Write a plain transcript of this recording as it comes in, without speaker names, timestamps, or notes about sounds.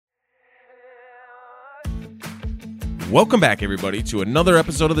Welcome back, everybody, to another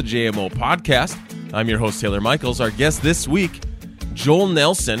episode of the JMO podcast. I'm your host, Taylor Michaels. Our guest this week, Joel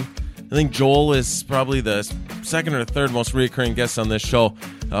Nelson. I think Joel is probably the second or third most recurring guest on this show.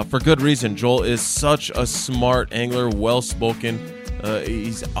 For good reason. Joel is such a smart angler, well-spoken.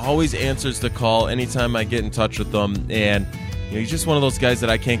 He's always answers the call anytime I get in touch with him, and he's just one of those guys that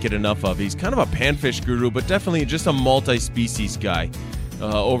I can't get enough of. He's kind of a panfish guru, but definitely just a multi-species guy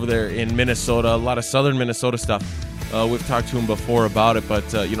over there in Minnesota. A lot of southern Minnesota stuff. We've talked to him before about it,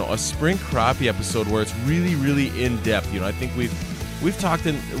 but a spring crappie episode where it's really, really in depth. I think we've talked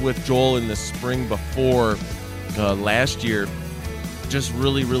with Joel in the spring before last year. Just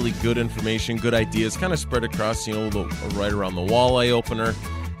really, really good information, good ideas, kind of spread across, right around the walleye opener,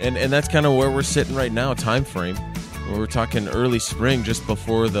 and that's kind of where we're sitting right now, time frame. We're talking early spring, just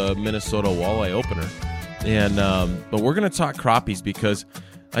before the Minnesota walleye opener, and but we're going to talk crappies because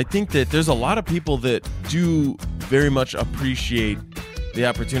I think that there's a lot of people that do very much appreciate the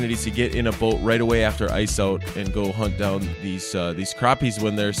opportunities to get in a boat right away after ice out and go hunt down these crappies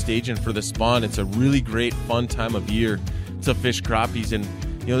when they're staging for the spawn. It's a really great, fun time of year to fish crappies, and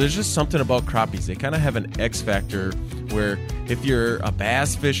there's just something about crappies. They kind of have an X factor where if you're a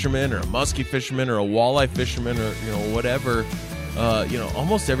bass fisherman or a muskie fisherman or a walleye fisherman or whatever,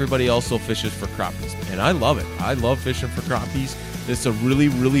 almost everybody also fishes for crappies, and I love it. I love fishing for crappies. It's a really,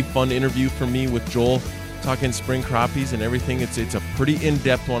 really fun interview for me with Joel, talking spring crappies and everything. It's a pretty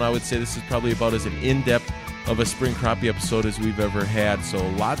in-depth one. I would say this is probably about as an in-depth of a spring crappie episode as we've ever had. So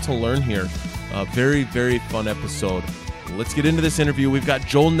a lot to learn here. Very, very fun episode. Let's get into this interview. We've got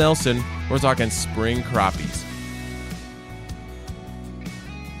Joel Nelson. We're talking spring crappies.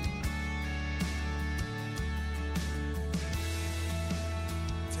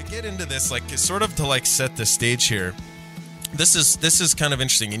 To get into this, sort of to set the stage here, this is kind of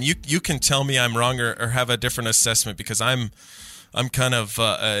interesting, and you can tell me I'm wrong or have a different assessment, because I'm kind of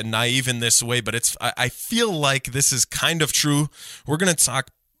naive in this way, but I feel like this is kind of true. We're going to talk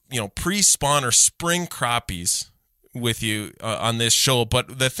pre-spawn or spring crappies with you on this show,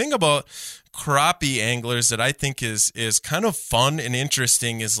 but the thing about crappie anglers that I think is kind of fun and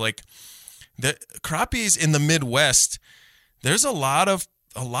interesting is the crappies in the Midwest. There's a lot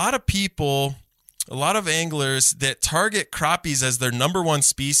of people, a lot of anglers that target crappies as their number one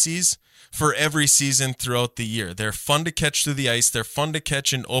species for every season throughout the year. They're fun to catch through the ice. They're fun to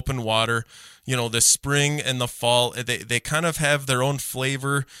catch in open water. The spring and the fall, they kind of have their own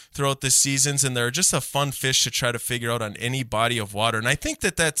flavor throughout the seasons, and they're just a fun fish to try to figure out on any body of water. And I think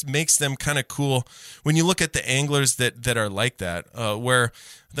that makes them kind of cool when you look at the anglers that are like that, where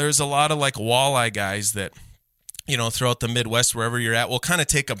there's a lot of walleye guys that, throughout the Midwest, wherever you're at, will kind of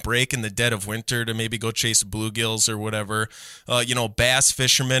take a break in the dead of winter to maybe go chase bluegills or whatever. Bass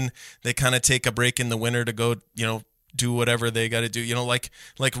fishermen, they kind of take a break in the winter to go, do whatever they got to do.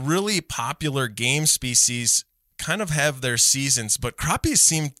 Really popular game species kind of have their seasons, but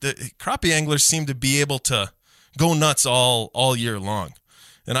crappie anglers seem to be able to go nuts all year long.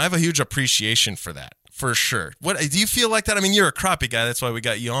 And I have a huge appreciation for that. For sure. What do you feel like that? I mean, you're a crappie guy, that's why we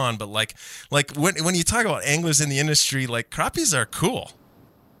got you on. But when you talk about anglers in the industry, crappies are cool.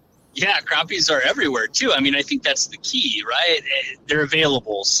 Yeah, crappies are everywhere too. I mean, I think that's the key, right? They're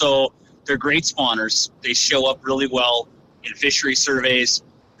available, so they're great spawners. They show up really well in fishery surveys.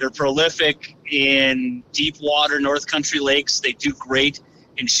 They're prolific in deep water North Country lakes. They do great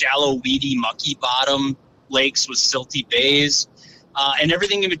in shallow, weedy, mucky bottom lakes with silty bays, and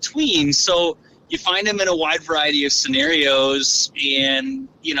everything in between. So you find them in a wide variety of scenarios, and,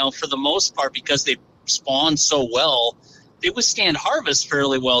 for the most part, because they spawn so well, they withstand harvest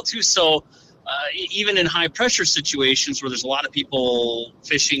fairly well, too. So even in high-pressure situations where there's a lot of people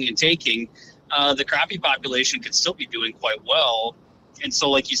fishing and taking, the crappie population could still be doing quite well. And so,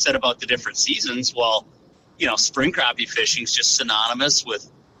 like you said about the different seasons, well, spring crappie fishing is just synonymous with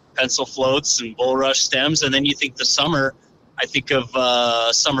pencil floats and bulrush stems, and then you think the summer – I think of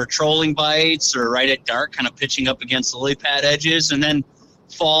summer trolling bites or right at dark kind of pitching up against the lily pad edges. And then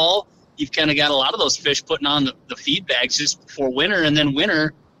fall, you've kind of got a lot of those fish putting on the feed bags just before winter. And then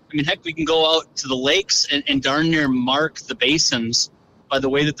winter, I mean, heck, we can go out to the lakes and darn near mark the basins by the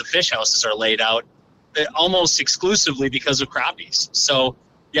way that the fish houses are laid out, almost exclusively because of crappies. So,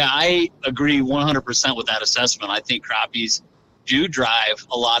 yeah, I agree 100% with that assessment. I think crappies do drive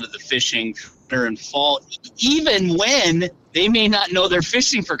a lot of the fishing winter and fall, even when they may not know they're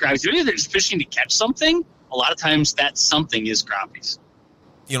fishing for crappies. Maybe they're just fishing to catch something. A lot of times that something is crappies.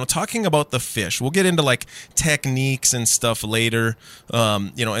 talking about the fish, we'll get into like techniques and stuff later,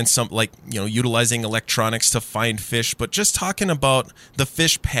 and some like, utilizing electronics to find fish, but just talking about the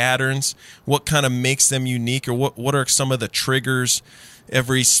fish patterns, what kind of makes them unique, or what are some of the triggers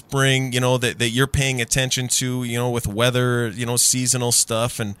every spring, that you're paying attention to, with weather, seasonal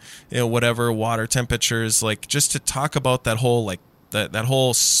stuff and, whatever, water temperatures, like just to talk about that whole, like that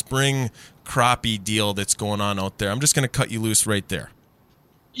whole spring crappie deal that's going on out there. I'm just going to cut you loose right there.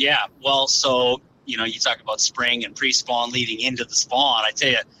 Yeah. Well, so, you talk about spring and pre-spawn leading into the spawn. I tell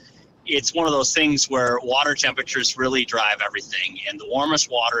you, it's one of those things where water temperatures really drive everything. And the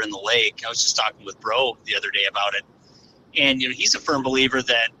warmest water in the lake, I was just talking with Bro the other day about it. And, he's a firm believer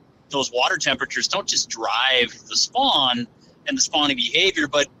that those water temperatures don't just drive the spawn and the spawning behavior,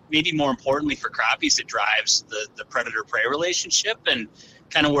 but maybe more importantly for crappies, it drives the predator-prey relationship and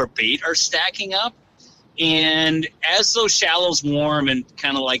kind of where bait are stacking up. And as those shallows warm and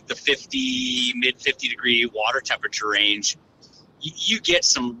kind of like the mid 50 degree water temperature range, you get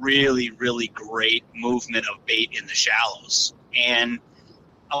some really, really great movement of bait in the shallows. And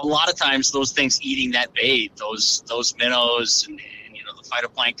a lot of times those things eating that bait, those minnows and the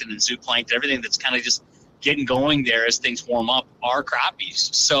phytoplankton and zooplankton, everything that's kind of just getting going there as things warm up are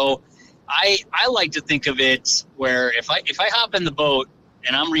crappies. So I like to think of it where if I hop in the boat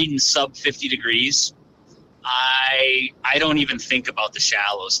and I'm reading sub 50 degrees, I don't even think about the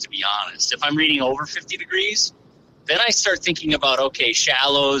shallows, to be honest. If I'm reading over 50 degrees, then I start thinking about, okay,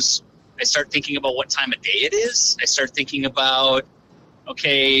 shallows. I start thinking about what time of day it is. I start thinking about,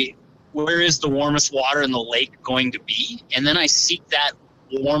 okay, where is the warmest water in the lake going to be? And then I seek that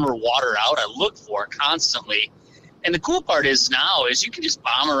warmer water out. I look for it constantly. And the cool part is now is you can just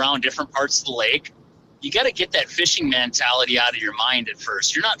bomb around different parts of the lake. You got to get that fishing mentality out of your mind at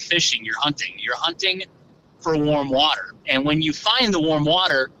first. You're not fishing, you're hunting. You're hunting for warm water. And when you find the warm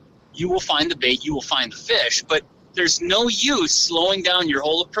water, you will find the bait, you will find the fish. But there's no use slowing down your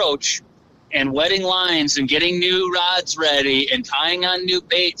whole approach and wetting lines and getting new rods ready and tying on new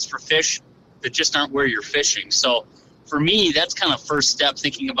baits for fish that just aren't where you're fishing. So for me, that's kind of first step,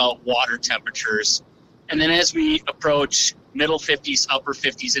 thinking about water temperatures. And then as we approach middle 50s, upper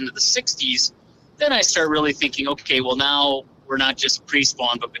 50s into the 60s, then I start really thinking, okay, well now we're not just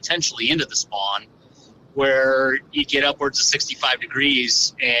pre-spawn, but potentially into the spawn, where you get upwards of 65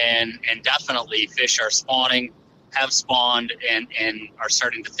 degrees and definitely fish are spawning, have spawned, and are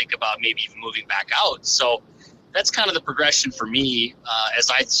starting to think about maybe even moving back out. So that's kind of the progression for me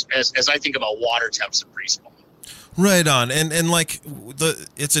as I think about water temps and pre-spawn. Right on. And like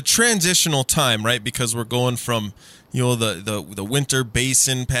it's a transitional time, right? Because we're going from, the winter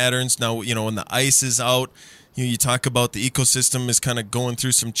basin patterns now, when the ice is out, you talk about the ecosystem is kind of going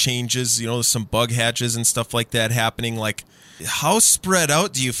through some changes, some bug hatches and stuff like that happening. Like, how spread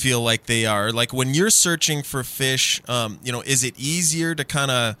out do you feel like they are? Like when you're searching for fish, is it easier to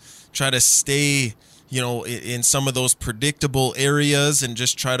kind of try to stay, in some of those predictable areas and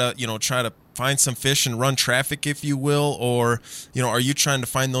just try to find some fish and run traffic, if you will? Or, are you trying to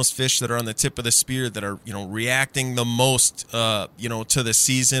find those fish that are on the tip of the spear that are, reacting the most, to the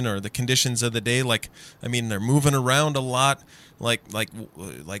season or the conditions of the day? Like, I mean, they're moving around a lot. Like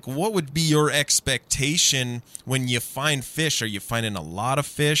what would be your expectation when you find fish? Are you finding a lot of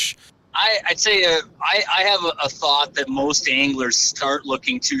fish? I'd say I have a thought that most anglers start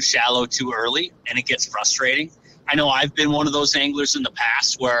looking too shallow too early, and it gets frustrating. I know I've been one of those anglers in the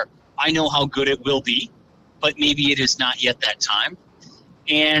past where I know how good it will be, but maybe it is not yet that time.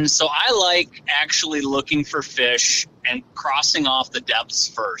 And so I like actually looking for fish and crossing off the depths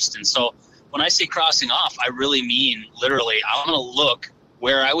first. And so when I say crossing off, I really mean literally I'm going to look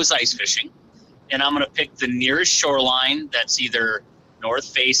where I was ice fishing, and I'm going to pick the nearest shoreline that's either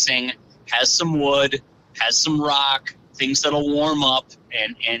north facing, has some wood, has some rock, things that'll warm up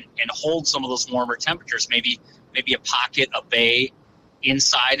and hold some of those warmer temperatures, maybe a pocket, a bay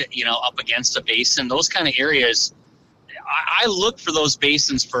inside, up against a basin, those kind of areas. I look for those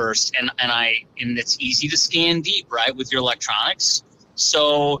basins first, and it's easy to scan deep, right, with your electronics.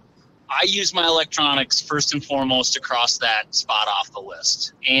 So I use my electronics first and foremost to cross that spot off the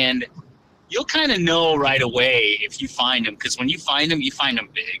list. And you'll kind of know right away if you find them, because when you find them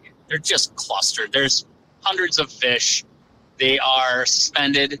big. They're just clustered. There's hundreds of fish. They are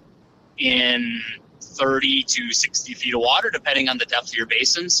suspended in 30 to 60 feet of water, depending on the depth of your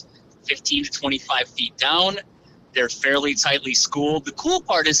basins, 15 to 25 feet down. They're fairly tightly schooled. The cool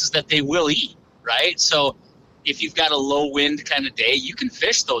part is that they will eat, right? So if you've got a low wind kind of day, you can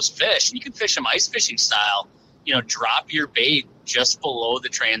fish those fish, and you can fish them ice fishing style. Drop your bait just below the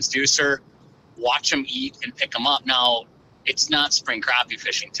transducer, watch them eat and pick them up. Now, It's not spring crappie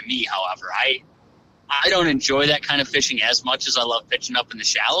fishing to me, however. I don't enjoy that kind of fishing as much as I love pitching up in the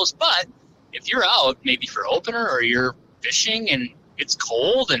shallows, but if you're out maybe for opener or you're fishing and it's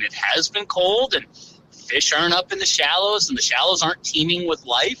cold and it has been cold and fish aren't up in the shallows and the shallows aren't teeming with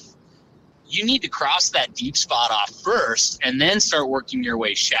life, you need to cross that deep spot off first and then start working your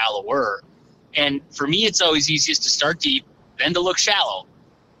way shallower. And for me, it's always easiest to start deep, then to look shallow.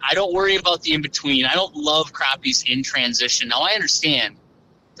 I don't worry about the in-between. I don't love crappies in transition. Now, I understand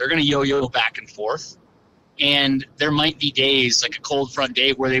they're going to yo-yo back and forth, and there might be days, like a cold front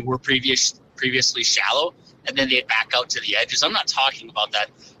day, where they were previously shallow, and then they'd back out to the edges. I'm not talking about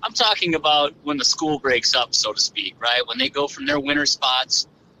that. I'm talking about when the school breaks up, so to speak, right? When they go from their winter spots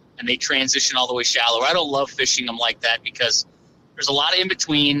and they transition all the way shallow. I don't love fishing them like that because there's a lot of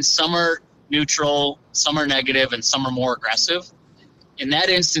in-between. Some are neutral, some are negative, and some are more aggressive. In that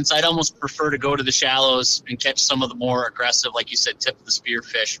instance, I'd almost prefer to go to the shallows and catch some of the more aggressive, like you said, tip of the spear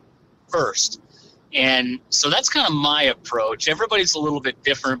fish first. And so that's kind of my approach. Everybody's a little bit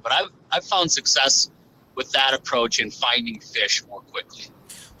different, but I've found success with that approach in finding fish more quickly.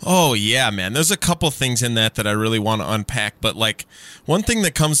 Oh, yeah, man. There's a couple things in that I really want to unpack. But, like, one thing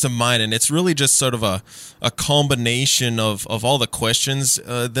that comes to mind, and it's really just sort of a combination of all the questions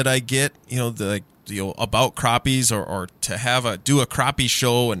that I get, about crappies or to do a crappie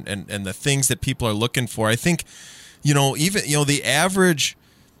show and the things that people are looking for. I think, even, the average,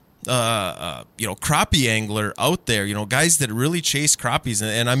 crappie angler out there, guys that really chase crappies,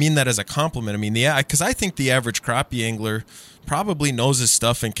 and I mean that as a compliment. I mean, because I think the average crappie angler probably knows his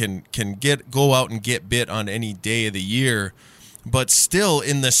stuff and can go out and get bit on any day of the year. But still,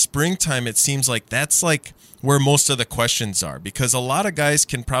 in the springtime, it seems like that's like where most of the questions are, because a lot of guys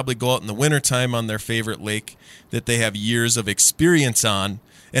can probably go out in the wintertime on their favorite lake that they have years of experience on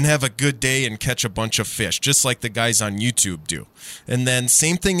and have a good day and catch a bunch of fish, just like the guys on YouTube do. And then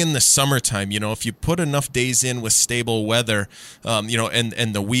same thing in the summertime, if you put enough days in with stable weather,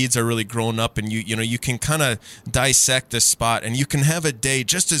 and the weeds are really grown up, and you can kind of dissect the spot and you can have a day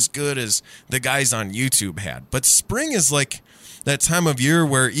just as good as the guys on YouTube had. But spring is like that time of year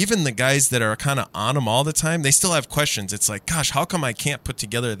where even the guys that are kind of on them all the time, they still have questions. It's like, gosh, how come I can't put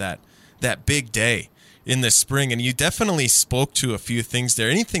together that big day in the spring? And you definitely spoke to a few things there.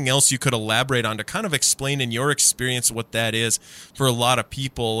 Anything else you could elaborate on to kind of explain in your experience what that is for a lot of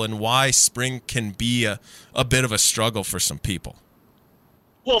people and why spring can be a bit of a struggle for some people?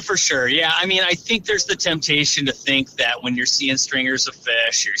 Well, for sure. Yeah. I mean, I think there's the temptation to think that when you're seeing stringers of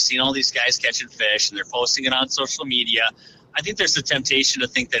fish, you're seeing all these guys catching fish and they're posting it on social media, I think there's the temptation to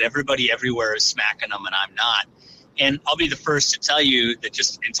think that everybody everywhere is smacking them, and I'm not. And I'll be the first to tell you that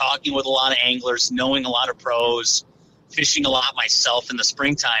just in talking with a lot of anglers, knowing a lot of pros, fishing a lot myself in the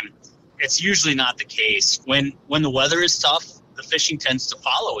springtime, it's usually not the case. When the weather is tough, the fishing tends to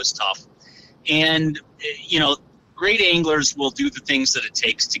follow as tough. And, great anglers will do the things that it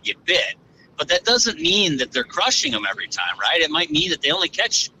takes to get bit. But that doesn't mean that they're crushing them every time, right? It might mean that they only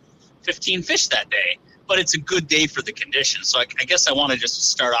catch 15 fish that day, but it's a good day for the conditions. So I guess I want to just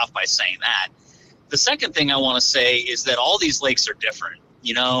start off by saying that. The second thing I want to say is that all these lakes are different.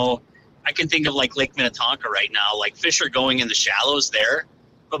 I can think of like Lake Minnetonka right now. Like, fish are going in the shallows there,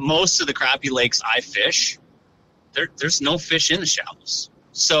 but most of the crappie lakes I fish, there's no fish in the shallows.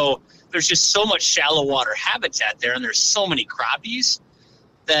 So there's just so much shallow water habitat there, and there's so many crappies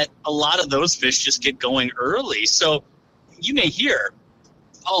that a lot of those fish just get going early. So you may hear,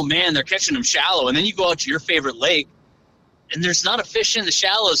 oh man, they're catching them shallow, and then you go out to your favorite lake, and there's not a fish in the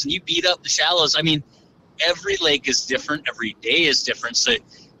shallows, and you beat up the shallows. I mean, every lake is different. Every day is different. So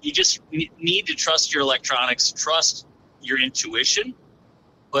you just need to trust your electronics, trust your intuition,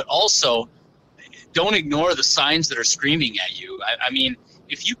 but also don't ignore the signs that are screaming at you. I mean,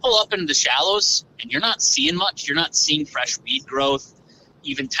 if you pull up into the shallows and you're not seeing much, you're not seeing fresh weed growth,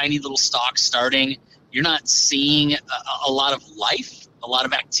 even tiny little stalks starting, you're not seeing a lot of life, a lot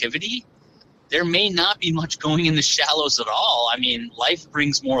of activity, there may not be much going in the shallows at all. I mean, life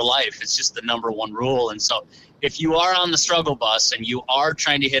brings more life. It's just the number one rule. And so if you are on the struggle bus and you are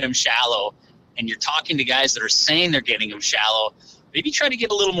trying to hit them shallow and you're talking to guys that are saying they're getting them shallow, maybe try to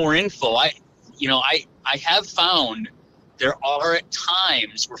get a little more info. I have found there are at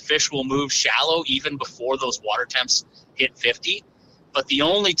times where fish will move shallow even before those water temps hit 50. But the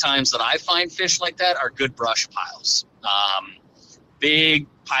only times that I find fish like that are good brush piles. Big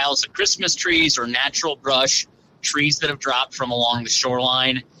piles of Christmas trees or natural brush, trees that have dropped from along the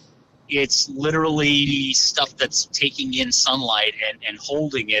shoreline. It's literally stuff that's taking in sunlight and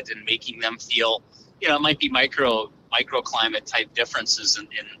holding it and making them feel, it might be microclimate type differences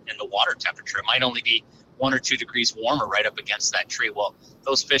in the water temperature. It might only be 1 or 2 degrees warmer right up against that tree. Well,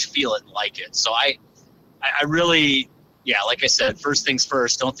 those fish feel it and like it. So I really, yeah, like I said, first things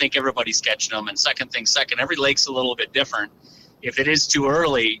first, don't think everybody's catching them. And second thing second, every lake's a little bit different. If it is too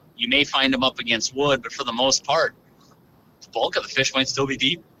early, you may find them up against wood, but for the most part, the bulk of the fish might still be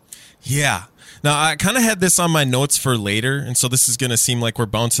deep. Yeah. Now, I kind of had this on my notes for later, and so this is going to seem like we're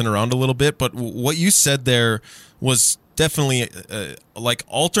bouncing around a little bit, but what you said there was definitely like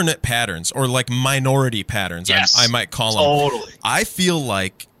alternate patterns or like minority patterns, yes, I might call them. Totally. I feel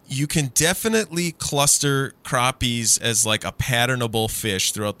like you can definitely cluster crappies as like a patternable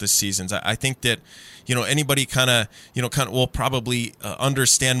fish throughout the seasons. I think that, anybody kind of will probably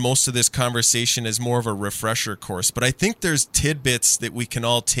understand most of this conversation as more of a refresher course. But I think there's tidbits that we can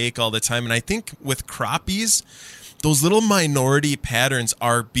all take all the time. And I think with crappies, those little minority patterns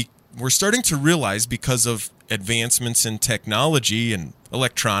we're starting to realize because of advancements in technology and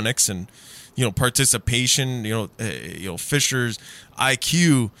electronics and participation, fishers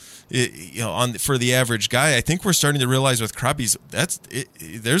IQ, for the average guy. I think we're starting to realize with crappies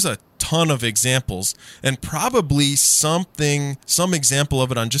there's a ton of examples, and probably some example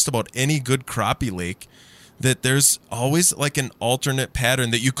of it on just about any good crappie lake, that there's always like an alternate pattern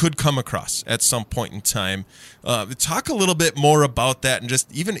that you could come across at some point in time. Talk a little bit more about that, and just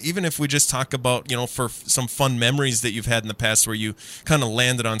even if we just talk about, for some fun memories that you've had in the past where you kind of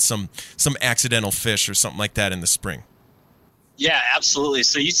landed on some accidental fish or something like that in the spring. Yeah, absolutely.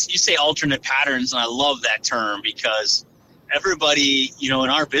 So you say alternate patterns, and I love that term because everybody, in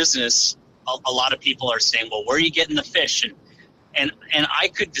our business, a lot of people are saying, well, where are you getting the fish? And I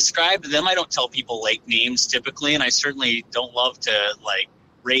could describe to them. I don't tell people lake names typically, and I certainly don't love to like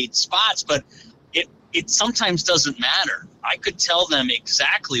raid spots, but it sometimes doesn't matter. I could tell them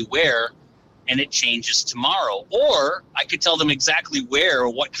exactly where, and it changes tomorrow. Or I could tell them exactly where or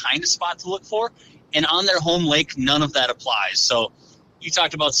what kind of spot to look for, and on their home lake, none of that applies. So you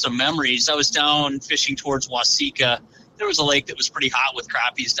talked about some memories. I was down fishing towards Waseca. There was a lake that was pretty hot with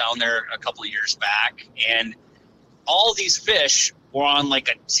crappies down there a couple of years back, and all these fish were on like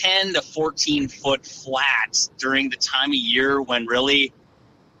a 10 to 14 foot flat during the time of year when really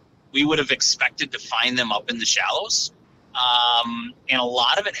we would have expected to find them up in the shallows. And a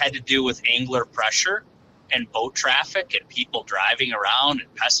lot of it had to do with angler pressure and boat traffic and people driving around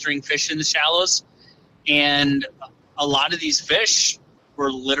and pestering fish in the shallows. And a lot of these fish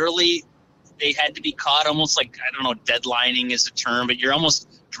were literally, they had to be caught almost like, I don't know, deadlining is the term, but you're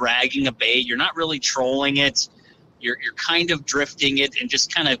almost dragging a bait. You're not really trolling it. You're kind of drifting it and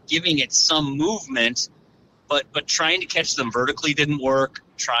just kind of giving it some movement, but trying to catch them vertically didn't work.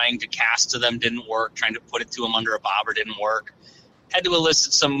 Trying to cast to them didn't work. Trying to put it to them under a bobber didn't work. Had to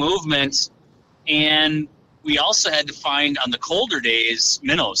elicit some movement, and we also had to find on the colder days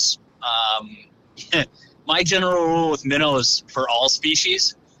minnows. My general rule with minnows for all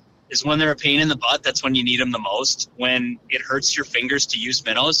species is when they're a pain in the butt, that's when you need them the most. When it hurts your fingers to use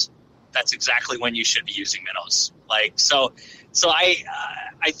minnows, that's exactly when you should be using minnows. So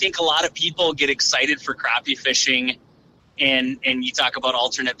I think a lot of people get excited for crappie fishing, and you talk about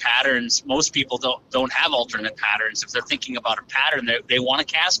alternate patterns. Most people don't have alternate patterns. If they're thinking about a pattern, they want to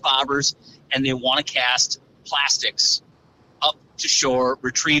cast bobbers and they want to cast plastics up to shore,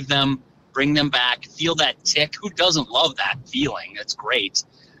 retrieve them, bring them back, feel that tick. Who doesn't love that feeling? That's great.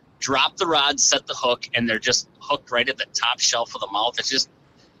 Drop the rod, set the hook, and they're just hooked right at the top shelf of the mouth. It's just,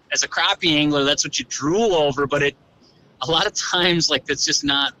 as a crappie angler, that's what you drool over, but a lot of times, like, that's just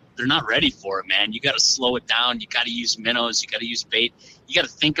not, they're not ready for it, man. You got to slow it down. You got to use minnows. You got to use bait. You got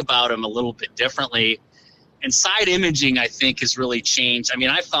to think about them a little bit differently. And side imaging, I think, has really changed. I mean,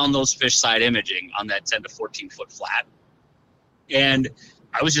 I found those fish side imaging on that 10 to 14 foot flat, and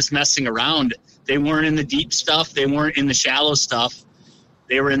I was just messing around. They weren't in the deep stuff. They weren't in the shallow stuff.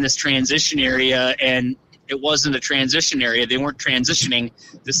 They were in this transition area, and it wasn't a transition area. They weren't transitioning.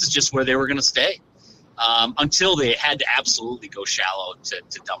 This is just where they were going to stay until they had to absolutely go shallow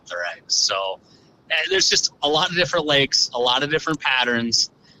to dump their eggs. So there's just a lot of different lakes, a lot of different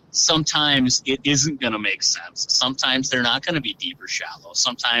patterns. Sometimes it isn't going to make sense. Sometimes they're not going to be deep or shallow.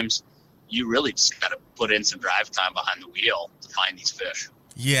 Sometimes you really just got to put in some drive time behind the wheel to find these fish.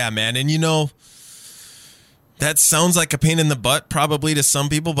 Yeah, man. And, that sounds like a pain in the butt probably to some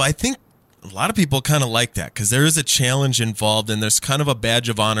people, but I think a lot of people kind of like that because there is a challenge involved, and there's kind of a badge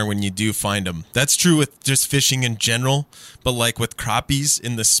of honor when you do find them. That's true with just fishing in general, but like with crappies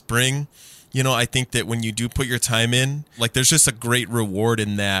in the spring, I think that when you do put your time in, like there's just a great reward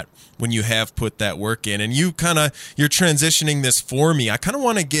in that when you have put that work in. And you're transitioning this for me. I kind of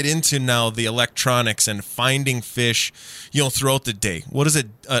want to get into now the electronics and finding fish, throughout the day. What does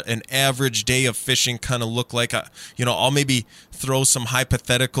an average day of fishing kind of look like? I'll maybe throw some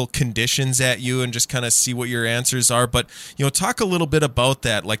hypothetical conditions at you and just kind of see what your answers are. But, talk a little bit about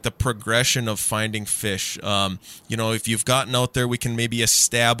that, like the progression of finding fish. If you've gotten out there, we can maybe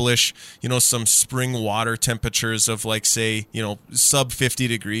establish, some spring water temperatures of like, say, sub 50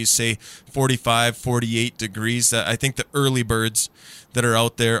 degrees, say 45, 48 degrees. I think the early birds that are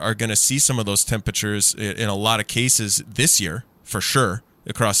out there are going to see some of those temperatures in a lot of cases this year, for sure,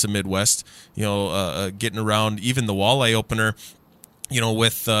 across the Midwest, getting around even the walleye opener,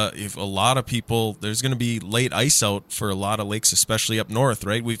 with if a lot of people, there's going to be late ice out for a lot of lakes, especially up north,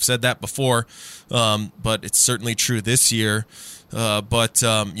 right? We've said that before, but it's certainly true this year.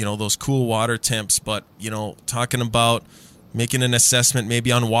 Those cool water temps, but, talking about making an assessment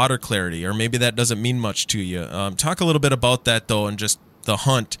maybe on water clarity, or maybe that doesn't mean much to you. Talk a little bit about that, though, and just the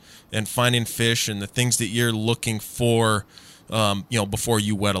hunt and finding fish and the things that you're looking for, before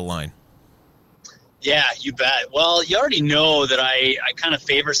you wet a line. Yeah, you bet. Well, you already know that I kind of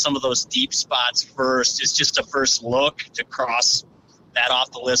favor some of those deep spots first. It's just a first look to cross that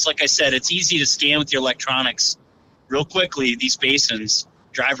off the list. Like I said, it's easy to scan with your electronics real quickly, these basins,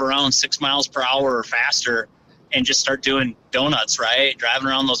 drive around 6 miles per hour or faster, and just start doing donuts, right? Driving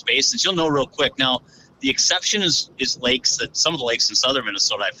around those basins. You'll know real quick. Now, the exception is lakes that some of the lakes in southern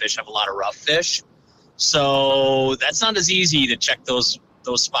Minnesota I fish have a lot of rough fish. So that's not as easy to check those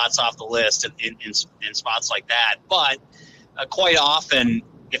spots off the list in spots like that. But quite often,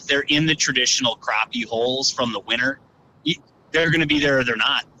 if they're in the traditional crappie holes from the winter, they're going to be there or they're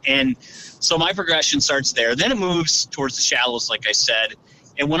not. And so my progression starts there. Then it moves towards the shallows, like I said.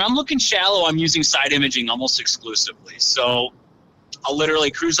 And when I'm looking shallow, I'm using side imaging almost exclusively. So I'll literally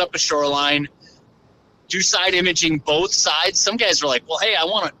cruise up a shoreline, do side imaging both sides. Some guys are like, well, hey, I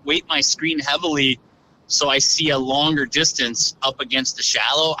want to weight my screen heavily so I see a longer distance up against the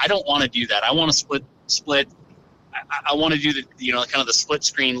shallow. I don't want to do that. I want to split. I want to do the, kind of the split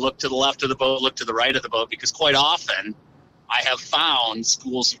screen, look to the left of the boat, look to the right of the boat, because quite often I have found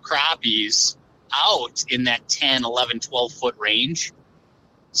schools of crappies out in that 10, 11, 12-foot range,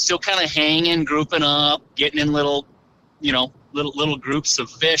 still kind of hanging, grouping up, getting in little groups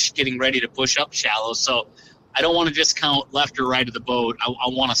of fish, getting ready to push up shallow. So I don't want to discount left or right of the boat. I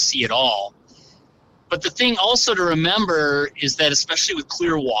want to see it all. But the thing also to remember is that, especially with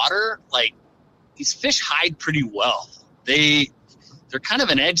clear water, like, these fish hide pretty well. They're kind of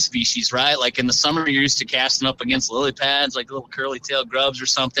an edge species, right? Like in the summer, you're used to casting up against lily pads, like little curly-tailed grubs or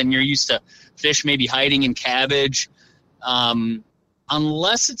something. You're used to fish maybe hiding in cabbage.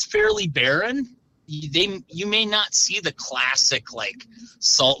 Unless it's fairly barren, you may not see the classic like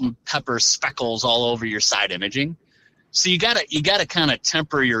salt and pepper speckles all over your side imaging. So you gotta kind of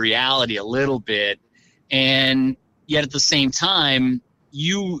temper your reality a little bit, and yet at the same time,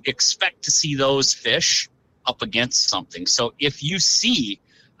 you expect to see those fish up against something. So if you see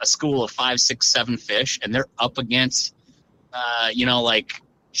a school of 5, 6, 7 fish and they're up against, like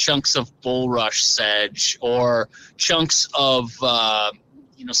chunks of bulrush sedge or chunks of,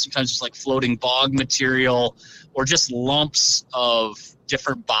 sometimes it's like floating bog material or just lumps of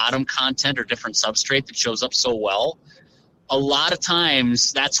different bottom content or different substrate that shows up so well, a lot of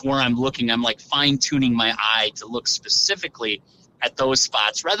times that's where I'm looking. I'm like fine-tuning my eye to look specifically at those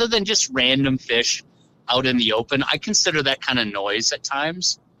spots rather than just random fish out in the open. I consider that kind of noise at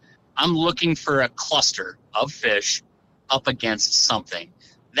times. I'm looking for a cluster of fish up against something.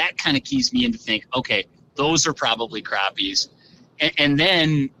 That kind of keys me in to think, okay, those are probably crappies. And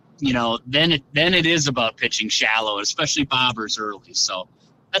then, then it is about pitching shallow, especially bobbers early. So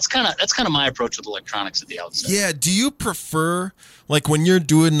that's kind of my approach with electronics at the outset. Yeah. Do you prefer, like, when you're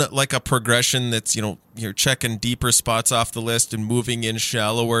doing like a progression that's, you're checking deeper spots off the list and moving in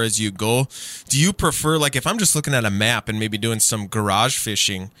shallower as you go, do you prefer, like, if I'm just looking at a map and maybe doing some garage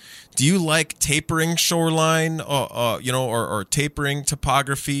fishing, do you like tapering shoreline, or tapering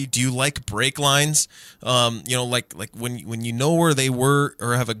topography? Do you like break lines? Like when you know where they were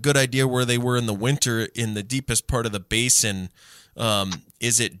or have a good idea where they were in the winter in the deepest part of the basin,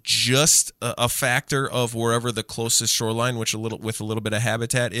 is it just a factor of wherever the closest shoreline, with a little bit of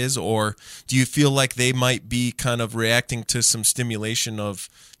habitat is, or do you feel like they might be kind of reacting to some stimulation of,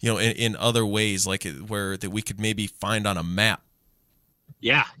 in other ways, like where that we could maybe find on a map?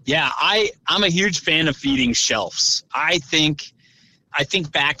 Yeah. I'm a huge fan of feeding shelves. I think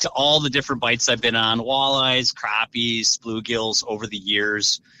back to all the different bites I've been on, walleyes, crappies, bluegills over the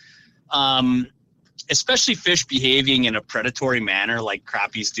years. especially fish behaving in a predatory manner like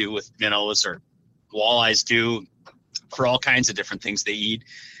crappies do with minnows or walleyes do for all kinds of different things they eat.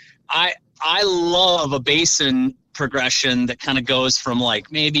 I love a basin progression that kind of goes from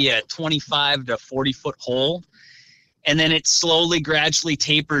like maybe a 25 to 40 foot hole, and then it slowly, gradually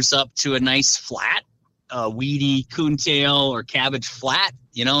tapers up to a nice flat, weedy coontail or cabbage flat,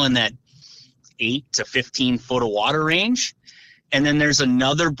 you know, in that 8 to 15 foot of water range. And then there's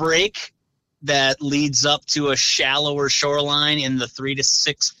another break that leads up to a shallower shoreline in the 3 to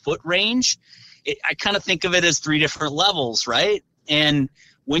 6 foot range. I kind of think of it as 3 different levels, right? And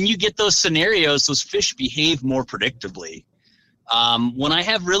when you get those scenarios, those fish behave more predictably. When I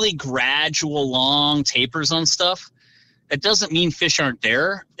have really gradual, long tapers on stuff, that doesn't mean fish aren't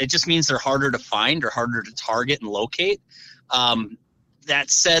there. It just means they're harder to find or harder to target and locate. That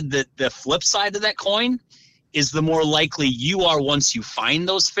said, the flip side of that coin is the more likely you are once you find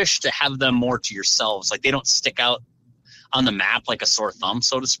those fish to have them more to yourselves. Like they don't stick out on the map like a sore thumb,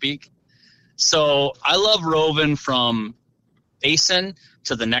 so to speak. So I love roving from basin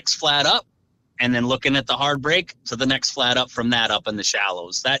to the next flat up, and then looking at the hard break to the next flat up from that up in the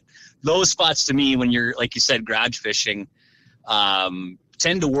shallows. Those spots to me, when you're, like you said, garage fishing,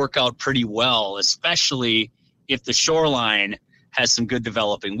 tend to work out pretty well, especially if the shoreline has some good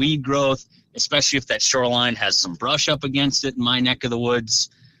developing weed growth, especially if that shoreline has some brush up against it in my neck of the woods.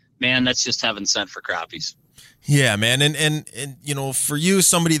 Man, that's just heaven sent for crappies. Yeah, man. And you know, for you,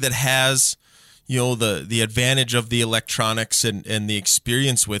 somebody that has, you know, the advantage of the electronics and the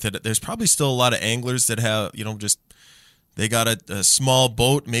experience with it, there's probably still a lot of anglers that have, you know, just they got a small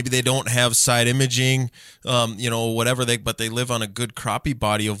boat. Maybe they don't have side imaging, you know, whatever but they live on a good crappie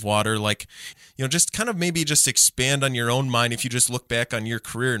body of water. Like, you know, just kind of maybe just expand on your own mind. If you just look back on your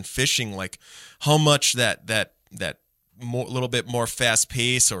career in fishing, like how much that more, little bit more fast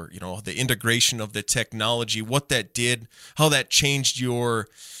pace, or, you know, the integration of the technology, what that did, how that changed your,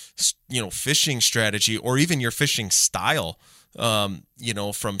 you know, fishing strategy or even your fishing style, you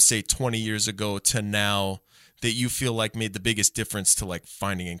know, from say 20 years ago to now, that you feel like made the biggest difference to like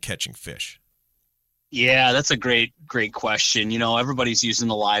finding and catching fish? Yeah, that's a great question. You know, everybody's using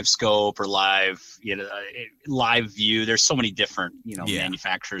the live scope or live view. There's so many different, you know,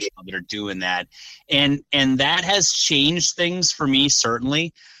 manufacturers that are doing that. And that has changed things for me,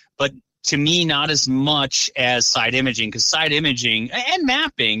 certainly. But to me, not as much as side imaging, because side imaging and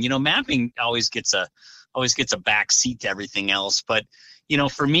mapping, you know, mapping always gets a back seat to everything else. But, you know,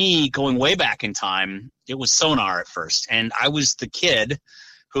 for me, going way back in time, it was sonar at first. And I was the kid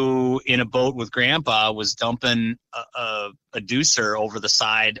who, in a boat with grandpa, was dumping a deucer over the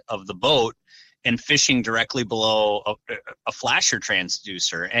side of the boat and fishing directly below a flasher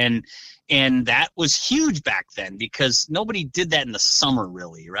transducer. And that was huge back then because nobody did that in the summer,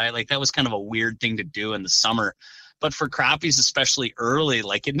 really, right? Like that was kind of a weird thing to do in the summer. But for crappies, especially early,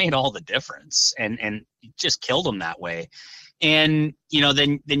 like it made all the difference and it just killed them that way. And, you know,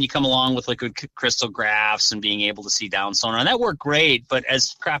 then you come along with liquid crystal graphs and being able to see down sonar, and that worked great. But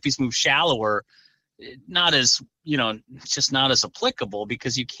as crappies move shallower, not as, you know, it's just not as applicable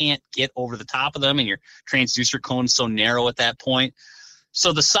because you can't get over the top of them and your transducer cone's so narrow at that point.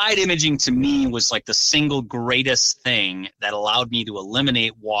 So the side imaging to me was like the single greatest thing that allowed me to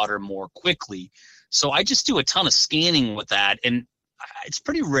eliminate water more quickly. So I just do a ton of scanning with that. And it's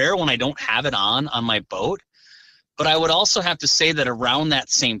pretty rare when I don't have it on my boat. But I would also have to say that around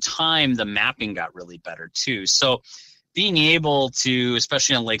that same time, the mapping got really better too. So being able to,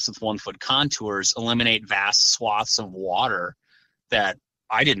 especially on lakes with 1 foot contours, eliminate vast swaths of water that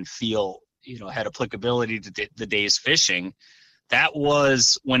I didn't feel, you know, had applicability to the day's fishing, that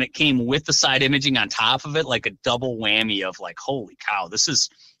was, when it came with the side imaging on top of it, like a double whammy of like, holy cow, this has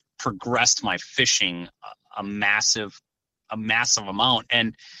progressed my fishing a massive amount.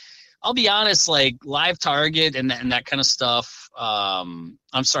 And I'll be honest, like live target and that kind of stuff.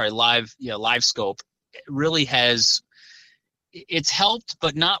 Live scope really it's helped,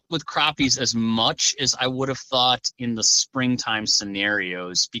 but not with crappies as much as I would have thought in the springtime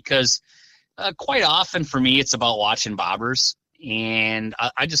scenarios, because quite often for me, it's about watching bobbers, and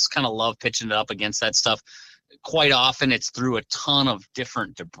I just kind of love pitching it up against that stuff. Quite often it's through a ton of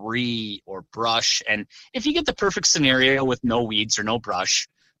different debris or brush. And if you get the perfect scenario with no weeds or no brush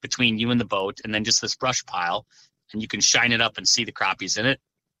between you and the boat, and then just this brush pile, and you can shine it up and see the crappies in it,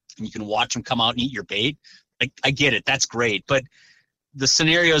 and you can watch them come out and eat your bait. I get it. That's great. But the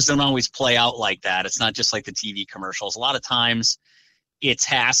scenarios don't always play out like that. It's not just like the TV commercials. A lot of times it's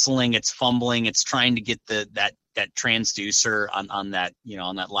hassling, it's fumbling, it's trying to get that transducer on that, you know,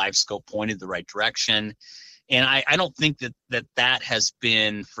 on that live scope pointed the right direction. And I don't think that has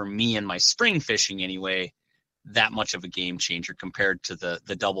been, for me in my spring fishing anyway, that much of a game changer compared to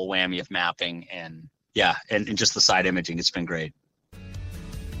the double whammy of mapping and just the side imaging. It's been great.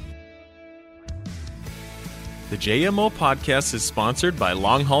 The JMO podcast is sponsored by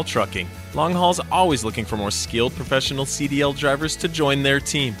Long Haul Trucking. Long Haul's always looking for more skilled professional CDL drivers to join their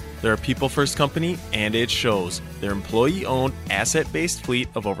team. They're a people-first company, and it shows. Their employee-owned, asset-based fleet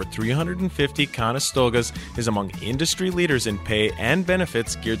of over 350 Conestogas is among industry leaders in pay and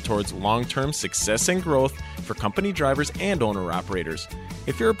benefits geared towards long-term success and growth for company drivers and owner-operators.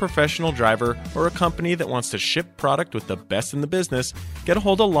 If you're a professional driver or a company that wants to ship product with the best in the business, get a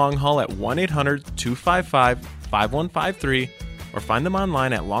hold of Long Haul at 1-800-255-5153 or find them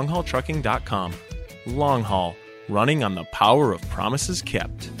online at longhaultrucking.com. Long Haul, running on the power of promises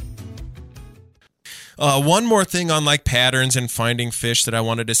kept. One more thing on like patterns and finding fish that I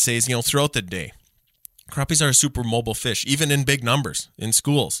wanted to say is, throughout the day, crappies are a super mobile fish, even in big numbers in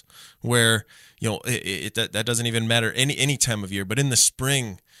schools where, that doesn't even matter any time of year. But in the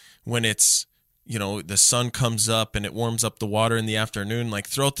spring, when it's, the sun comes up and it warms up the water in the afternoon, like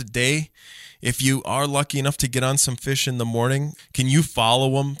throughout the day, if you are lucky enough to get on some fish in the morning, can you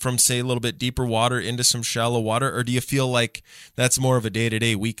follow them from, say, a little bit deeper water into some shallow water? Or do you feel like that's more of a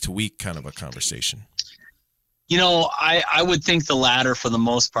day-to-day, week-to-week kind of a conversation? I would think the latter for the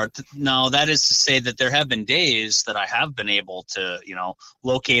most part. Now, that is to say that there have been days that I have been able to,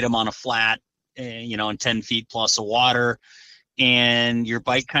 locate them on a flat, in 10 feet plus of water, and your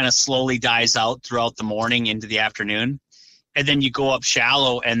bite kind of slowly dies out throughout the morning into the afternoon. And then you go up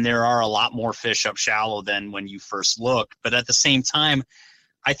shallow, and there are a lot more fish up shallow than when you first look. But at the same time,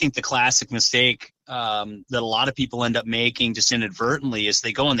 I think the classic mistake that a lot of people end up making just inadvertently is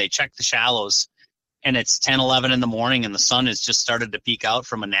they go and they check the shallows, and it's 10, 11 in the morning, and the sun has just started to peek out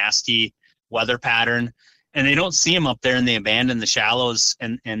from a nasty weather pattern, and they don't see them up there, and they abandon the shallows,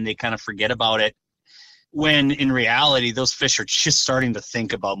 and they kind of forget about it, when in reality, those fish are just starting to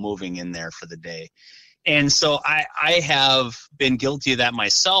think about moving in there for the day. And so I have been guilty of that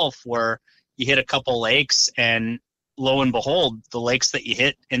myself, where you hit a couple lakes, and lo and behold, the lakes that you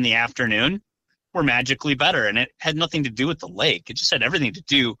hit in the afternoon were magically better. And it had nothing to do with the lake. It just had everything to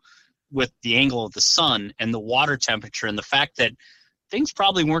do with the angle of the sun and the water temperature and the fact that things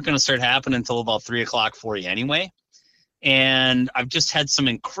probably weren't going to start happening until about 3 o'clock for you anyway. And I've just had some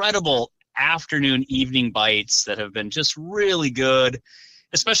incredible afternoon, evening bites that have been just really good,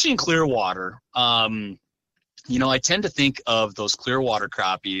 especially in clear water. I tend to think of those clear water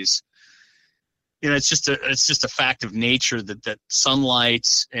crappies. It's just a fact of nature that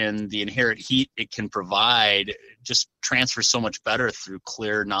sunlight and the inherent heat it can provide just transfers so much better through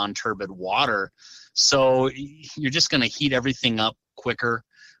clear, non-turbid water. So you're just going to heat everything up quicker.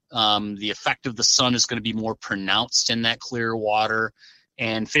 The effect of the sun is going to be more pronounced in that clear water,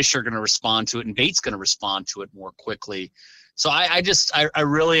 and fish are going to respond to it, and bait's going to respond to it more quickly. So I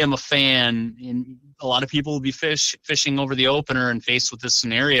really am a fan. And a lot of people will be fishing over the opener and faced with this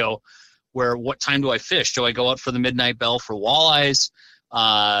scenario where, what time do I fish? Do I go out for the midnight bell for walleyes?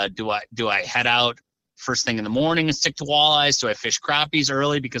 Do I head out first thing in the morning and stick to walleyes? Do I fish crappies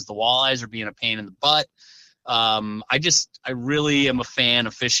early because the walleyes are being a pain in the butt? I really am a fan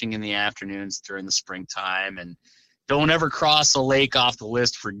of fishing in the afternoons during the springtime, and don't ever cross a lake off the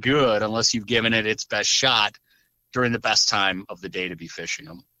list for good unless you've given it its best shot during the best time of the day to be fishing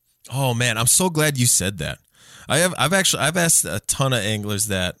them. Oh man, I'm so glad you said that. I've asked a ton of anglers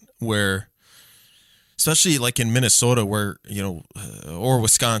that, where, especially like in Minnesota, where, or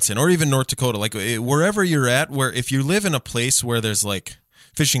Wisconsin, or even North Dakota, like wherever you're at, where if you live in a place where there's like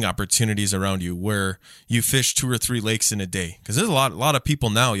fishing opportunities around you, where you fish 2 or 3 lakes in a day, because there's a lot of people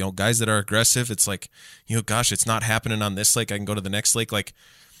now, guys that are aggressive. It's like, gosh, it's not happening on this lake, I can go to the next lake. Like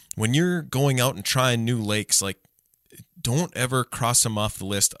when you're going out and trying new lakes, like don't ever cross them off the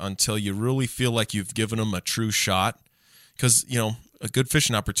list until you really feel like you've given them a true shot, because a good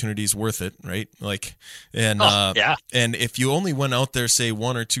fishing opportunity is worth it, right? Like, and yeah. And if you only went out there, say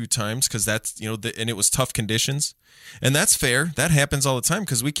 1 or 2 times, because that's and it was tough conditions, and that's fair. That happens all the time,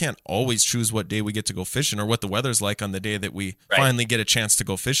 because we can't always choose what day we get to go fishing or what the weather's like on the day that we finally get a chance to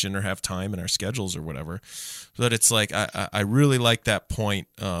go fishing or have time in our schedules or whatever. But it's like I really like that point.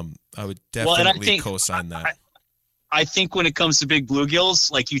 I would definitely co-sign that. I think when it comes to big bluegills,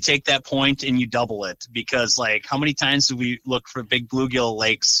 like you take that point and you double it, because like how many times do we look for big bluegill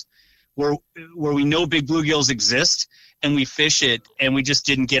lakes where we know big bluegills exist and we fish it and we just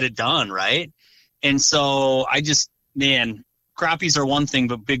didn't get it done, right? And so crappies are one thing,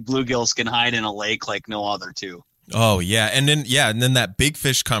 but big bluegills can hide in a lake like no other too. Oh yeah, and then that big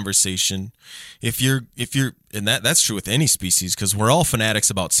fish conversation. If you're, and that's true with any species, because we're all fanatics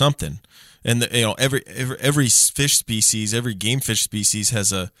about something, and every fish species, every game fish species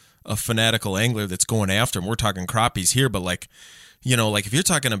has a fanatical angler that's going after them. We're talking crappies here, but like if you're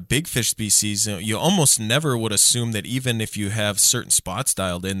talking a big fish species, you almost never would assume that even if you have certain spots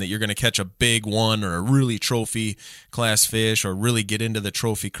dialed in, that you're going to catch a big one or a really trophy class fish or really get into the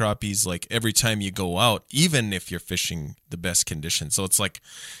trophy crappies like every time you go out, even if you're fishing the best conditions. So it's like,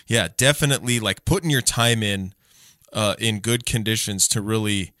 yeah, definitely like putting your time in good conditions to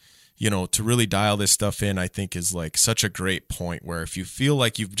really dial this stuff in, I think is like such a great point, where if you feel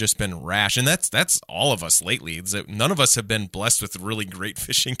like you've just been rash, and that's all of us lately, is that none of us have been blessed with really great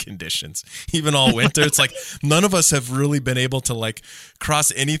fishing conditions, even all winter. It's like none of us have really been able to like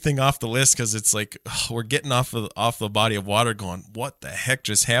cross anything off the list, because it's like we're getting off the body of water going, what the heck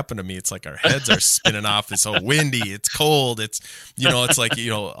just happened to me? It's like our heads are spinning off. It's so windy, it's cold, it's like,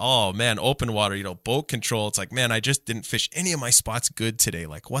 oh man, open water, boat control. It's like, man, I just didn't fish any of my spots good today.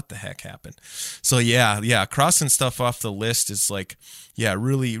 Like, what the heck happened? So yeah, crossing stuff off the list is like, yeah,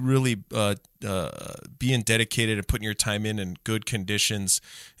 really being dedicated and putting your time in good conditions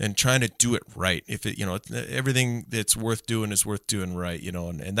and trying to do it right. If it, everything that's worth doing is worth doing right,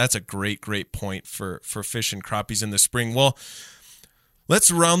 and that's a great point for fishing crappies in the spring. Well, let's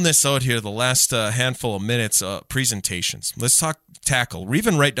round this out here, the last handful of minutes, presentations. Let's talk tackle. We're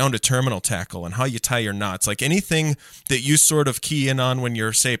even right down to terminal tackle and how you tie your knots. Like anything that you sort of key in on when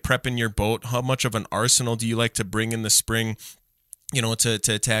you're, say, prepping your boat, how much of an arsenal do you like to bring in the spring, to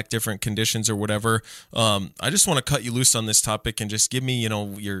attack different conditions or whatever. I just want to cut you loose on this topic and just give me,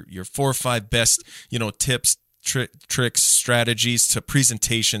 your 4 or 5 best, tips, tricks, strategies to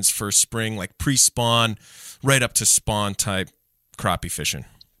presentations for spring, like pre-spawn, right up to spawn type crappie fishing.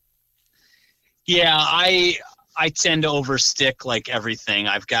 Yeah, I tend to overstick like everything.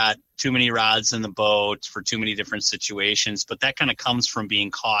 I've got too many rods in the boat for too many different situations, but that kind of comes from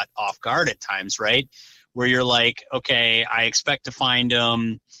being caught off guard at times, right? Where you're like, okay, I expect to find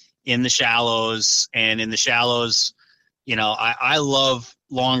them in the shallows, and in the shallows, I love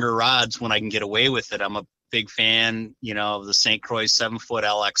longer rods when I can get away with it. I'm a big fan, of the St. Croix 7-foot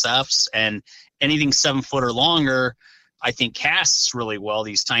LXFs, and anything 7 foot or longer, I think casts really well,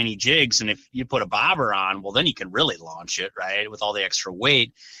 these tiny jigs. And if you put a bobber on, well, then you can really launch it, right, with all the extra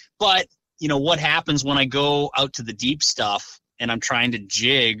weight. But, what happens when I go out to the deep stuff and I'm trying to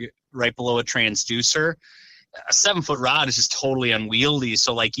jig right below a transducer? A 7-foot rod is just totally unwieldy.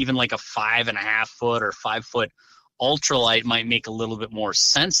 So like even like a 5.5 foot or 5 foot ultralight might make a little bit more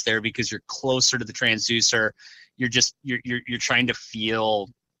sense there, because you're closer to the transducer. You're trying to feel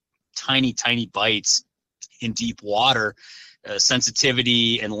tiny bites in deep water.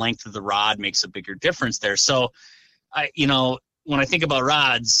 Sensitivity and length of the rod makes a bigger difference there. So when I think about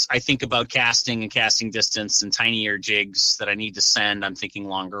rods, I think about casting and casting distance and tinier jigs that I need to send. I'm thinking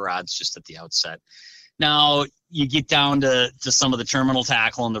longer rods just at the outset. Now you get down to some of the terminal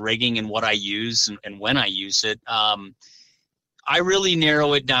tackle and the rigging and what I use and when I use it. I really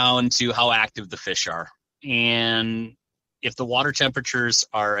narrow it down to how active the fish are. And if the water temperatures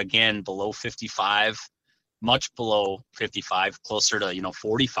are, again, below 55, much below 55, closer to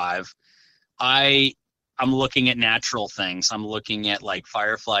 45, I'm looking at natural things. I'm looking at like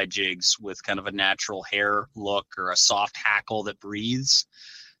firefly jigs with kind of a natural hair look, or a soft hackle that breathes.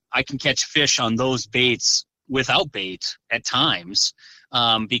 I can catch fish on those baits without bait at times,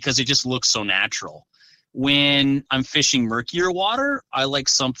 because it just looks so natural. When I'm fishing murkier water, I like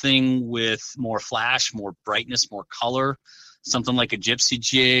something with more flash, more brightness, more color, something like a gypsy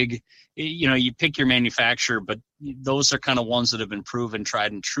jig. You pick your manufacturer, but those are kind of ones that have been proven,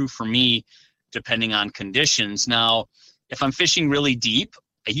 tried and true for me, depending on conditions. Now, if I'm fishing really deep,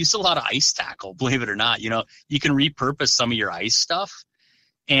 I use a lot of ice tackle, believe it or not. You can repurpose some of your ice stuff.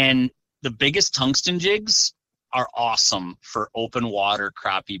 And the biggest tungsten jigs are awesome for open water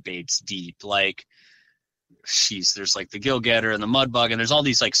crappie baits deep. Like, there's like the gill getter and the mud bug, and there's all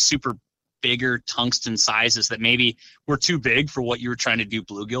these like super bigger tungsten sizes that maybe were too big for what you were trying to do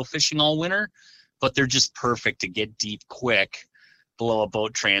bluegill fishing all winter, but they're just perfect to get deep quick below a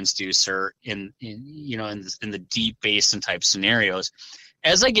boat transducer in the deep basin type scenarios.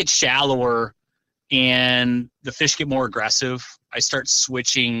 As I get shallower and the fish get more aggressive, I start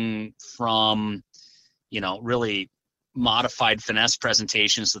switching from, really modified finesse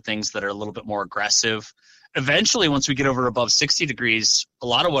presentations to things that are a little bit more aggressive. Eventually, once we get over above 60 degrees, a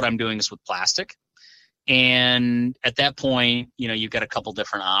lot of what I'm doing is with plastic. And at that point, you've got a couple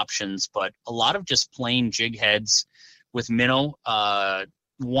different options, but a lot of just plain jig heads with minnow,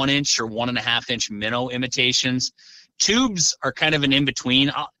 1-inch or 1.5-inch minnow imitations. Tubes are kind of an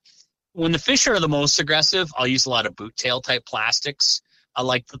in-between. When the fish are the most aggressive, I'll use a lot of boot tail type plastics. I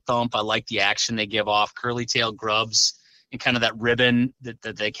like the thump. I like the action they give off. Curly tail grubs and kind of that ribbon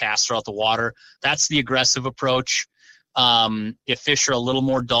that they cast throughout the water. That's the aggressive approach. If fish are a little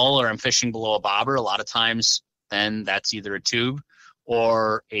more dull or I'm fishing below a bobber, a lot of times then that's either a tube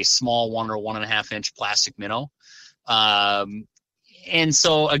or a small 1 or 1.5-inch plastic minnow. And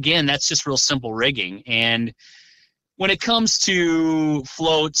so, again, that's just real simple rigging. And when it comes to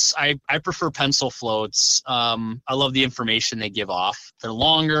floats, I prefer pencil floats. I love the information they give off. They're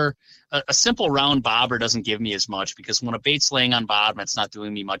longer. A simple round bobber doesn't give me as much because when a bait's laying on bottom, it's not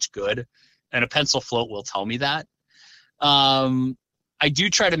doing me much good. And a pencil float will tell me that. I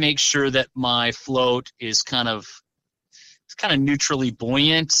do try to make sure that my float is kind of neutrally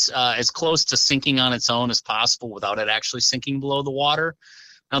buoyant, as close to sinking on its own as possible without it actually sinking below the water.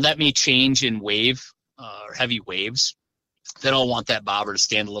 Now, that may change in wave or heavy waves. Then I'll want that bobber to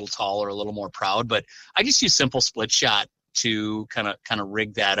stand a little taller, a little more proud. But I just use simple split shot to kind of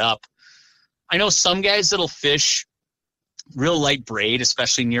rig that up. I know some guys that'll fish real light braid,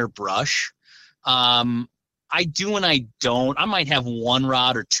 especially near brush. I do and I don't. I might have 1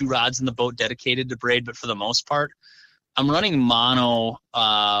 rod or 2 rods in the boat dedicated to braid, but for the most part, I'm running mono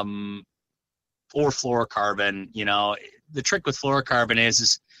or fluorocarbon. You know, the trick with fluorocarbon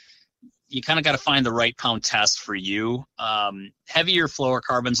is you kind of got to find the right pound test for you. Heavier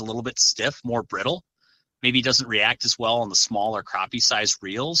fluorocarbon's a little bit stiff, more brittle. Maybe doesn't react as well on the smaller crappie-sized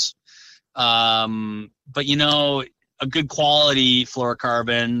reels. But, you know, a good quality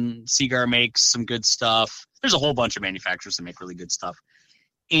fluorocarbon, Seagar makes some good stuff. There's a whole bunch of manufacturers that make really good stuff.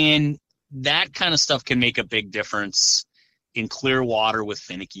 And that kind of stuff can make a big difference in clear water with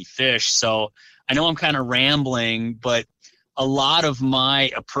finicky fish. So I know I'm kind of rambling, but a lot of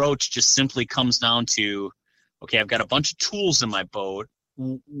my approach just simply comes down to, okay, I've got a bunch of tools in my boat.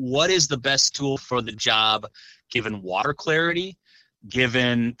 What is the best tool for the job given water clarity,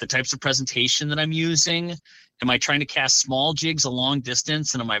 given the types of presentation that I'm using? Am I trying to cast small jigs a long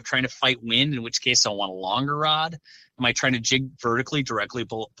distance, and am I trying to fight wind, in which case I want a longer rod? Am I trying to jig vertically directly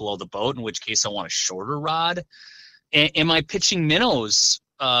below the boat, in which case I want a shorter rod? Am I pitching minnows,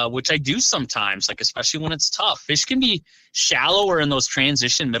 which I do sometimes, like especially when it's tough. Fish can be shallower in those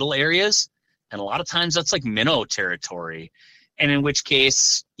transition middle areas, and a lot of times that's like minnow territory. And in which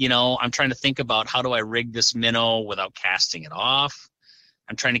case, you know, I'm trying to think about how do I rig this minnow without casting it off.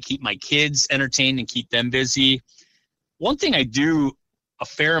 I'm trying to keep my kids entertained and keep them busy. One thing I do a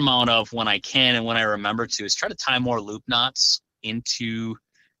fair amount of when I can and when I remember to is try to tie more loop knots into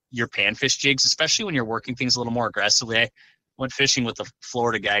your panfish jigs, especially when you're working things a little more aggressively. I went fishing with a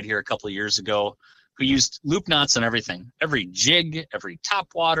Florida guide here a couple of years ago who used loop knots on everything. Every jig, every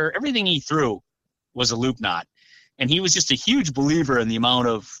topwater, everything he threw was a loop knot. And he was just a huge believer in the amount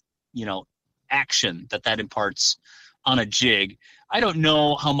of, you know, action that imparts on a jig. I don't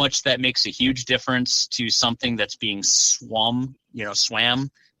know how much that makes a huge difference to something that's being swam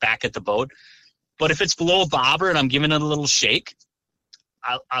back at the boat. But if it's below a bobber and I'm giving it a little shake,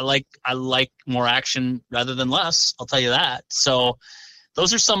 I like more action rather than less. I'll tell you that. So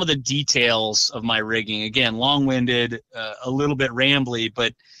those are some of the details of my rigging. Again, long-winded, a little bit rambly,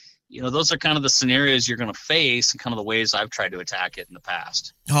 but you know, those are kind of the scenarios you're going to face and kind of the ways I've tried to attack it in the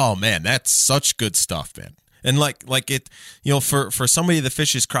past. Oh man, that's such good stuff, man. And like it, you know, for somebody that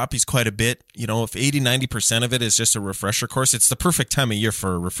fishes crappies quite a bit, you know, if 80-90% of it is just a refresher course, it's the perfect time of year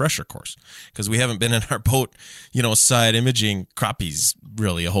for a refresher course because we haven't been in our boat, you know, side imaging crappies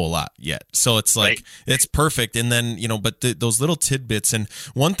really a whole lot yet. So it's like, right. It's perfect. And then, you know, but those little tidbits. And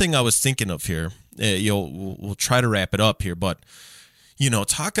one thing I was thinking of here, you know, we'll try to wrap it up here, but you know,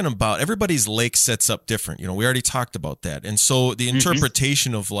 talking about everybody's lake sets up different. You know, we already talked about that. And so the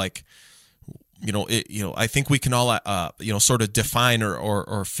interpretation of like, I think we can all, sort of define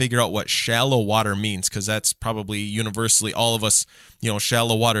or figure out what shallow water means because that's probably universally all of us, you know,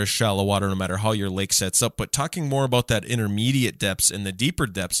 shallow water is shallow water no matter how your lake sets up. But talking more about that intermediate depths and the deeper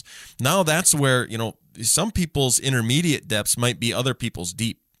depths, now that's where, you know, some people's intermediate depths might be other people's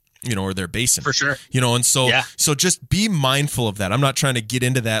deep. You know, or their basin. For sure. You know, and so so just be mindful of that. I'm not trying to get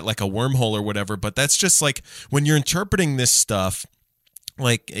into that like a wormhole or whatever, but that's just like when you're interpreting this stuff,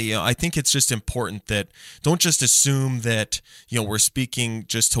 like, you know, I think it's just important that don't just assume that, you know, we're speaking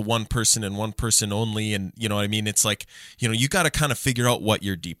just to one person and one person only. And, you know what I mean? It's like, you know, you got to kind of figure out what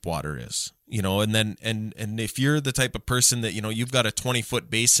your deep water is. You know, and then and if you're the type of person that, you know, you've got a 20-foot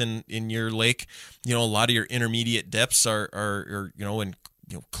basin in your lake, you know, a lot of your intermediate depths are you know, in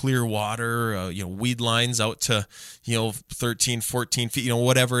clear water, weed lines out to, 13, 14 feet,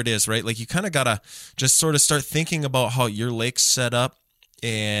 whatever it is, right? Like you kind of got to just sort of start thinking about how your lake's set up.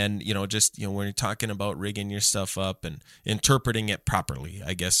 And, when you're talking about rigging your stuff up and interpreting it properly,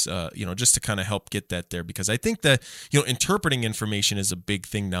 I guess, just to kind of help get that there. Because I think that, interpreting information is a big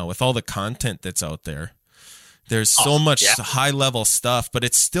thing now with all the content that's out there. There's so much high-level stuff, but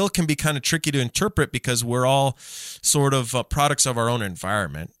it still can be kind of tricky to interpret because we're all sort of products of our own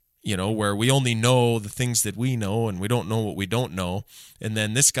environment. Where we only know the things that we know and we don't know what we don't know. And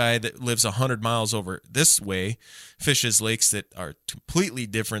then this guy that lives 100 miles over this way fishes lakes that are completely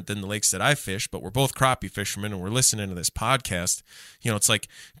different than the lakes that I fish, but we're both crappie fishermen and we're listening to this podcast. It's like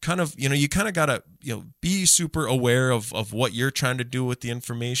kind of, you kind of got to, be super aware of what you're trying to do with the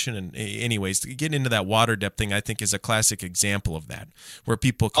information. And anyways, to get into that water depth thing, I think is a classic example of that, where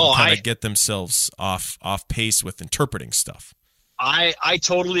people can kind of get themselves off pace with interpreting stuff. I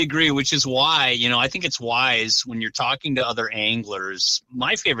totally agree, which is why, I think it's wise when you're talking to other anglers.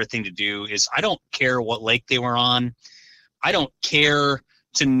 My favorite thing to do is I don't care what lake they were on. I don't care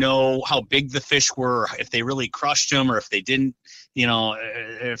to know how big the fish were, if they really crushed them or if they didn't,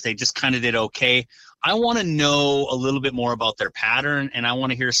 if they just kind of did okay. I want to know a little bit more about their pattern and I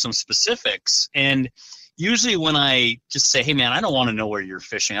want to hear some specifics. And usually when I just say, hey, man, I don't want to know where you're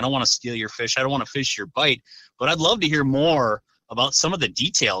fishing. I don't want to steal your fish. I don't want to fish your bite, but I'd love to hear more about some of the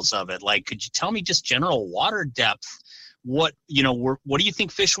details of it. Like, could you tell me just general water depth? What do you think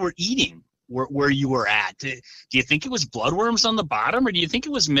fish were eating where you were at? Do you think it was bloodworms on the bottom, or do you think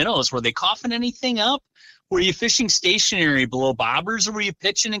it was minnows? Were they coughing anything up? Were you fishing stationary below bobbers, or were you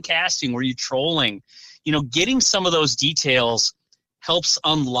pitching and casting? Were you trolling? Getting some of those details helps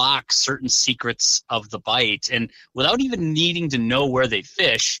unlock certain secrets of the bite. And without even needing to know where they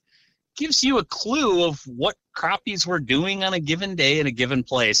fish, gives you a clue of what crappies were doing on a given day in a given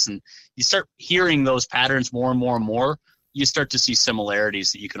place. And you start hearing those patterns more and more and more, you start to see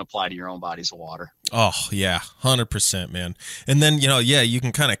similarities that you can apply to your own bodies of water. Oh, yeah, 100%, man. And then, you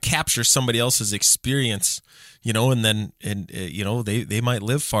can kind of capture somebody else's experience, and then, they might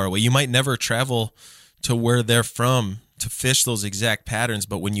live far away. You might never travel to where they're from to fish those exact patterns,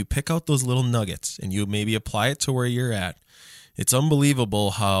 but when you pick out those little nuggets and you maybe apply it to where you're at, it's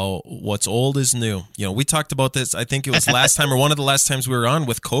unbelievable how what's old is new. We talked about this, I think it was last time or one of the last times we were on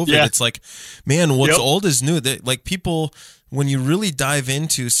with COVID. Yeah. It's like, man, what's old is new. Like people, when you really dive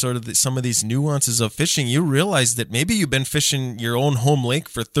into sort of some of these nuances of fishing, you realize that maybe you've been fishing your own home lake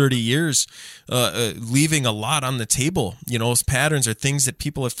for 30 years, leaving a lot on the table. Patterns are things that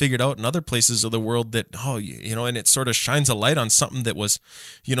people have figured out in other places of the world that, and it sort of shines a light on something that was,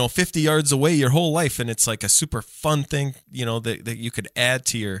 50 yards away your whole life. And it's like a super fun thing, that you could add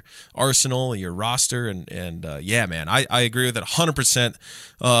to your arsenal, your roster. And yeah, man, I agree with it 100%.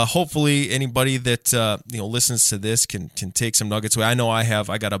 Hopefully anybody that, listens to this can take some nuggets away. I know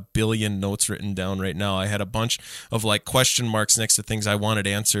I got a billion notes written down right now. I had a bunch of like question marks next to things I wanted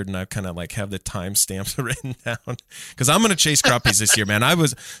answered, and I kind of like have the time stamps written down because I'm going to chase crappies this year, man.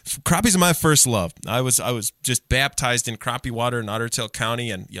 Crappies are my first love. I was just baptized in crappie water in Otter Tail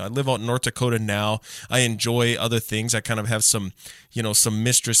County, and I live out in North Dakota now. I enjoy other things. I kind of have some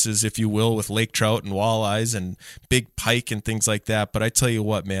mistresses, if you will, with lake trout and walleyes and big pike and things like that. But I tell you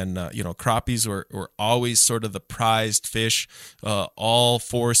what, man, crappies were always sort of the prized fish all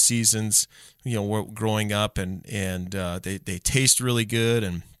 4 seasons, growing up, and they taste really good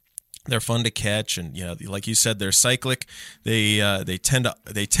and they're fun to catch, and like you said, they're cyclic. They tend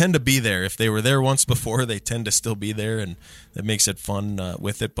to be there. If they were there once before, they tend to still be there, and that makes it fun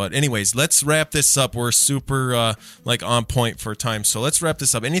with it. But anyways, let's wrap this up. We're super on point for time, so let's wrap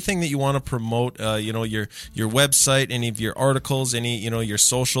this up. Anything that you want to promote? Your website, any of your articles, any your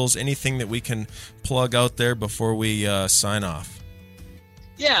socials, anything that we can plug out there before we sign off.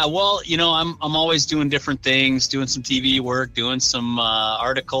 Yeah, well, I'm always doing different things, doing some TV work, doing some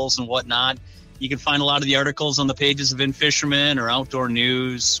articles and whatnot. You can find a lot of the articles on the pages of InFisherman or Outdoor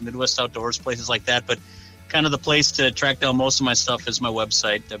News, Midwest Outdoors, places like that. But kind of the place to track down most of my stuff is my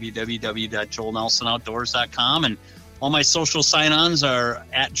website, www.joelnelsonoutdoors.com. And all my social sign-ons are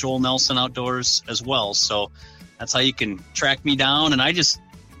at Joel Nelson Outdoors as well. So that's how you can track me down. And I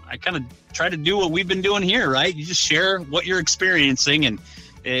kind of try to do what we've been doing here, right? You just share what you're experiencing, and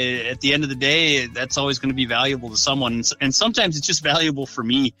at the end of the day, that's always going to be valuable to someone. And sometimes it's just valuable for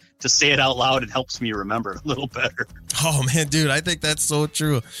me to say it out loud, it helps me remember a little better. Oh man, dude, I think that's so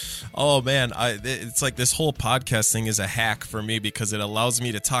true. Oh man, it's like this whole podcast thing is a hack for me because it allows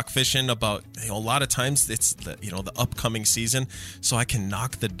me to talk fishing about, a lot of times it's the upcoming season, so I can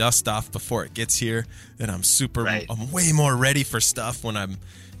knock the dust off before it gets here, and I'm way more ready for stuff when I'm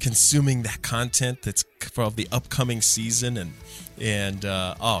consuming that content that's for the upcoming season. And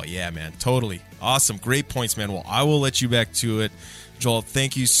oh yeah, man, totally awesome, great points, man. Well, I will let you back to it. Joel,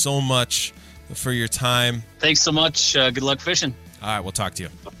 thank you so much for your time. Thanks so much. Good luck fishing. All right, we'll talk to you.